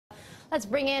Let's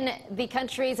bring in the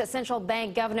country's central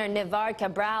bank governor, Nivard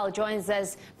Cabraal, joins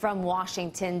us from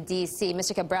Washington, D.C.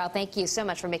 Mr. Cabraal, thank you so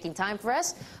much for making time for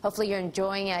us. Hopefully you're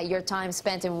enjoying your time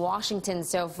spent in Washington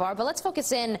so far. But let's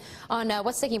focus in on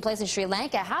what's taking place in Sri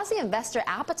Lanka. How's the investor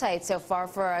appetite so far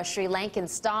for Sri Lankan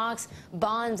stocks,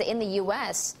 bonds in the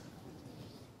U.S.?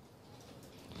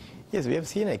 Yes, we have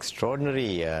seen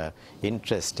extraordinary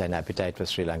interest and appetite for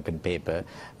Sri Lankan paper,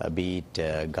 be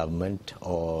it government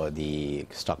or the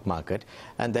stock market.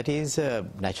 And that is a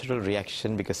natural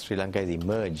reaction because Sri Lanka has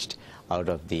emerged out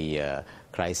of the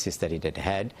crisis that it had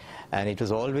had. And it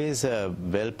was always a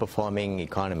well-performing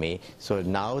economy. So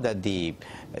now that the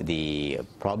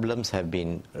problems have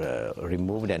been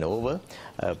removed and over,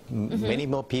 many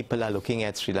more people are looking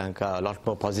at Sri Lanka a lot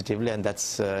more positively, and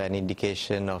that's an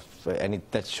indication of, and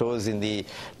that shows in the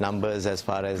numbers as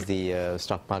far as the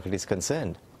stock market is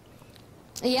concerned.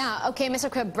 Yeah, okay, Mr.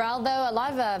 Cabraal, though, a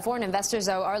lot of foreign investors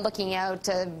are looking out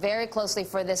very closely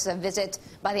for this visit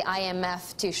by the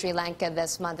IMF to Sri Lanka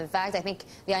this month. In fact, I think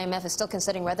the IMF is still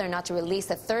considering whether or not to release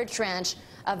the third tranche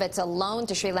of its loan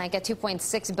to Sri Lanka,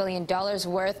 $2.6 billion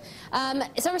worth.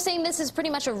 So we're saying this is pretty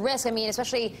much a risk, I mean,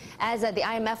 especially as the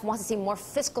IMF wants to see more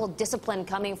fiscal discipline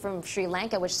coming from Sri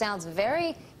Lanka, which sounds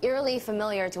very eerily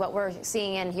familiar to what we're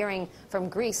seeing and hearing from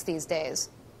Greece these days.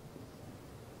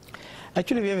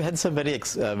 Actually, we have had some very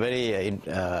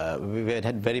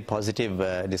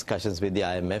positive discussions with the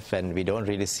IMF, and we don't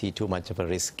really see too much of a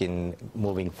risk in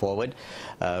moving forward.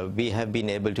 We have been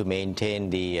able to maintain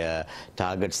the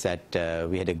targets that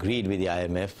we had agreed with the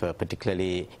IMF,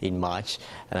 particularly in March,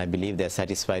 and I believe they're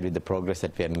satisfied with the progress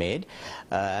that we have made.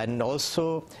 And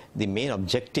also, the main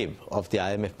objective of the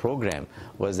IMF program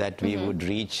was that we would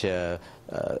reach a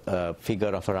figure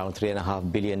of around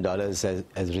 $3.5 billion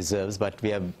as reserves, but we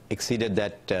have exceeded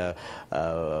that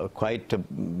quite a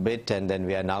bit, and then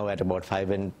we are now at about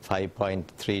 $5.3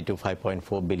 to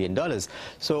 $5.4 billion.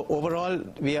 So overall,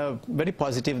 we are very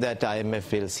positive that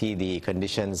IMF will see the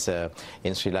conditions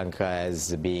in Sri Lanka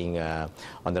as being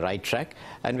on the right track,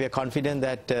 and we are confident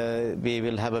that we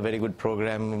will have a very good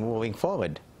program moving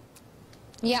forward.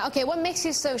 Yeah, okay. What makes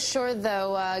you so sure,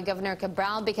 though, Governor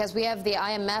Cabraal? Because we have the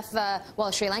IMF,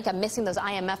 well, Sri Lanka missing those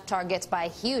IMF targets by a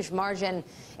huge margin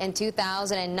in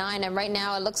 2009. And right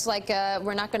now it looks like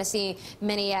we're not going to see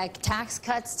many tax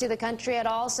cuts to the country at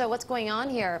all. So what's going on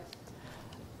here?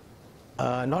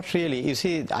 Not really. You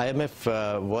see,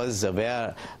 IMF was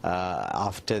aware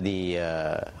after the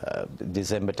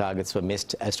December targets were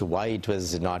missed as to why it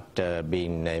was not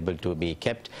being able to be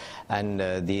kept, and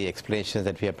the explanations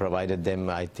that we have provided them,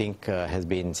 I think, has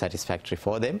been satisfactory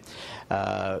for them.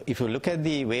 If you look at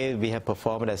the way we have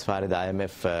performed as far as the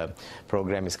IMF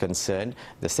program is concerned,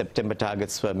 the September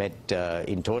targets were met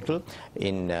in total.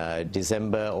 In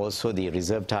December, also the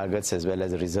reserve targets as well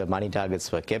as the reserve money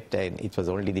targets were kept, and it was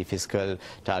only the fiscal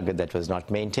target that was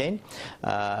not maintained.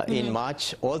 In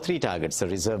March, all three targets, the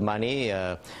reserve money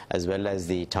as well as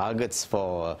the targets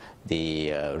for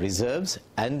the reserves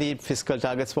and the fiscal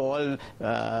targets were all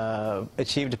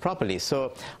achieved properly.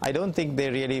 So I don't think they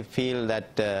really feel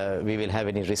that we will have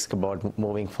any risk about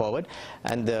moving forward.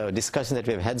 And the discussion that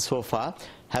we've had so far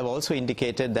have also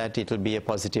indicated that it will be a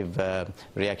positive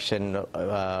reaction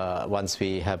once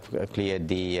we have cleared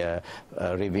the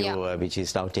review which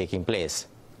is now taking place.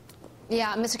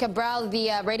 Yeah, Mr. Cabraal,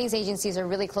 the ratings agencies are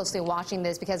really closely watching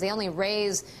this because they only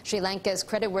raised Sri Lanka's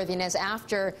creditworthiness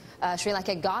after Sri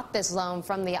Lanka got this loan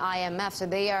from the IMF. So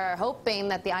they are hoping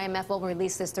that the IMF will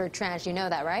release this third tranche. You know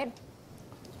that, right?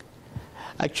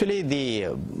 Actually, the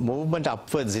movement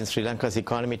upwards in Sri Lanka's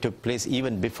economy took place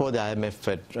even before the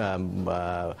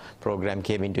IMF program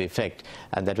came into effect,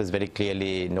 and that was very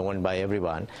clearly known by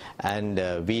everyone.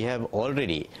 And we have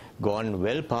already gone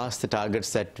well past the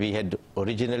targets that we had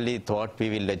originally thought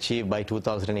we will achieve by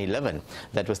 2011.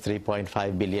 That was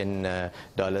 $3.5 billion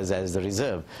as the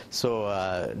reserve. So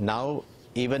now,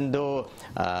 even though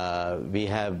we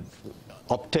have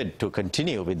opted to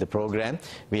continue with the program,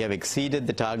 we have exceeded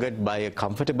the target by a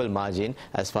comfortable margin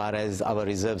as far as our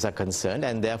reserves are concerned,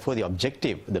 and therefore the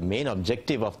objective, the main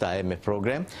objective of the IMF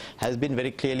program has been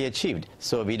very clearly achieved.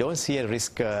 So we don't see a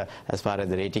risk as far as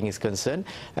the rating is concerned,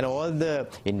 and all the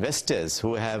investors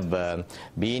who have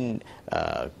been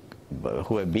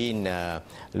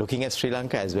looking at Sri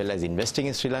Lanka as well as investing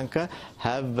in Sri Lanka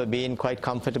have been quite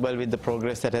comfortable with the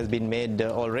progress that has been made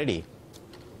already.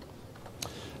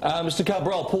 Mr.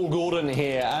 Cabraal, Paul Gordon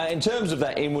here. In terms of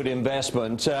that inward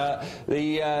investment,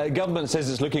 the government says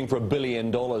it's looking for $1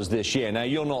 billion this year. Now,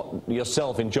 you're not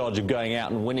yourself in charge of going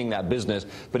out and winning that business,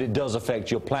 but it does affect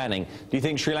your planning. Do you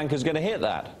think Sri Lanka is going to hit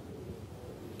that?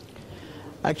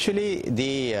 Actually,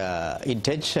 the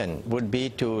intention would be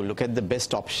to look at the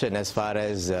best option as far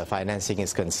as financing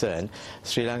is concerned.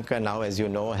 Sri Lanka now, as you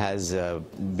know, has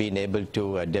been able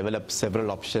to develop several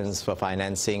options for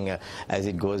financing as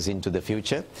it goes into the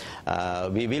future.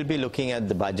 We will be looking at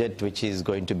the budget, which is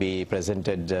going to be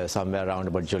presented somewhere around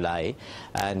about July,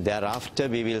 and thereafter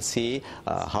we will see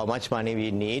how much money we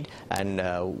need and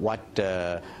what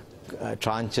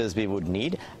tranches we would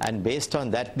need, and based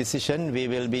on that decision we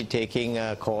will be taking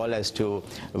a call as to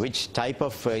which type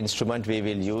of instrument we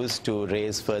will use to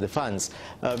raise further funds.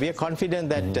 We are confident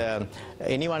that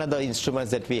any one of the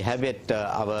instruments that we have at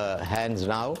our hands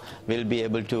now will be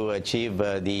able to achieve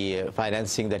the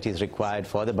financing that is required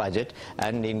for the budget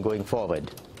and in going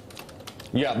forward.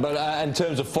 Yeah, but in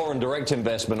terms of foreign direct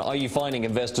investment, are you finding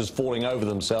investors falling over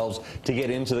themselves to get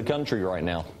into the country right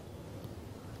now?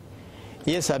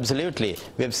 Yes, absolutely.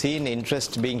 We have seen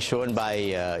interest being shown by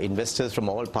investors from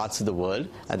all parts of the world,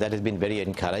 and that has been very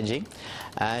encouraging.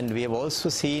 And we have also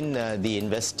seen the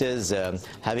investors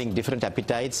having different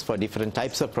appetites for different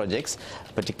types of projects,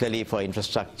 particularly for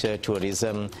infrastructure,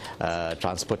 tourism,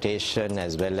 transportation,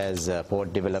 as well as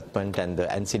port development and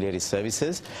the ancillary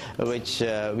services, which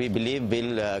we believe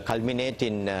will culminate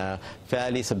in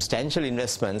fairly substantial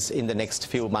investments in the next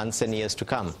few months and years to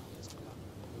come.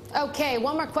 Okay,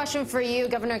 one more question for you,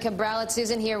 Governor Cabraal. It's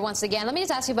Susan here once again. Let me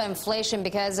just ask you about inflation,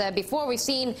 because before we've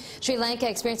seen Sri Lanka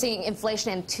experiencing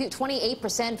inflation in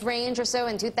 28% range or so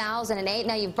in 2008.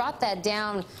 Now you've brought that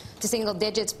down to single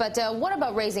digits, but what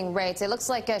about raising rates? It looks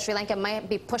like Sri Lanka might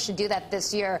be pushed to do that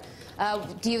this year.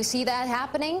 Do you see that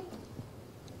happening?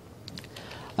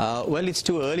 Well, it's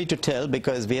too early to tell,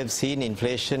 because we have seen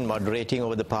inflation moderating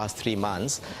over the past 3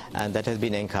 months, and that has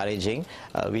been encouraging.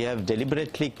 We have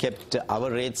deliberately kept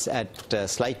our rates at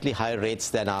slightly higher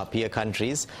rates than our peer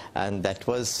countries, and that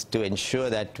was to ensure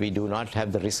that we do not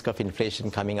have the risk of inflation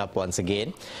coming up once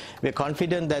again. We are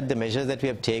confident that the measures that we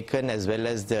have taken, as well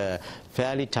as the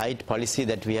fairly tight policy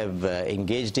that we have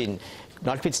engaged in,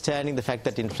 notwithstanding the fact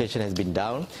that inflation has been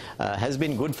down, has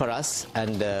been good for us,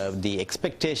 and the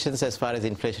expectations as far as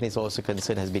inflation is also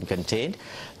concerned has been contained.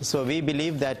 So we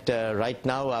believe that right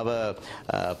now our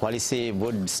policy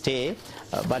would stay,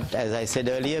 but as I said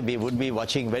earlier, we would be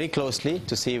watching very closely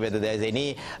to see whether there is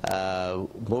any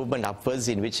movement upwards,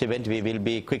 in which event we will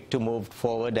be quick to move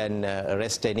forward and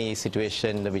arrest any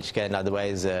situation which can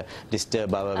otherwise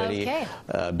disturb our very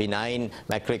benign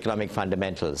macroeconomic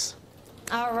fundamentals.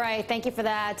 All right, thank you for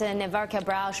that. Nivard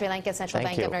Cabraal, Sri Lanka Central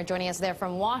Bank Governor, joining us there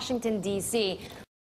from Washington, D.C.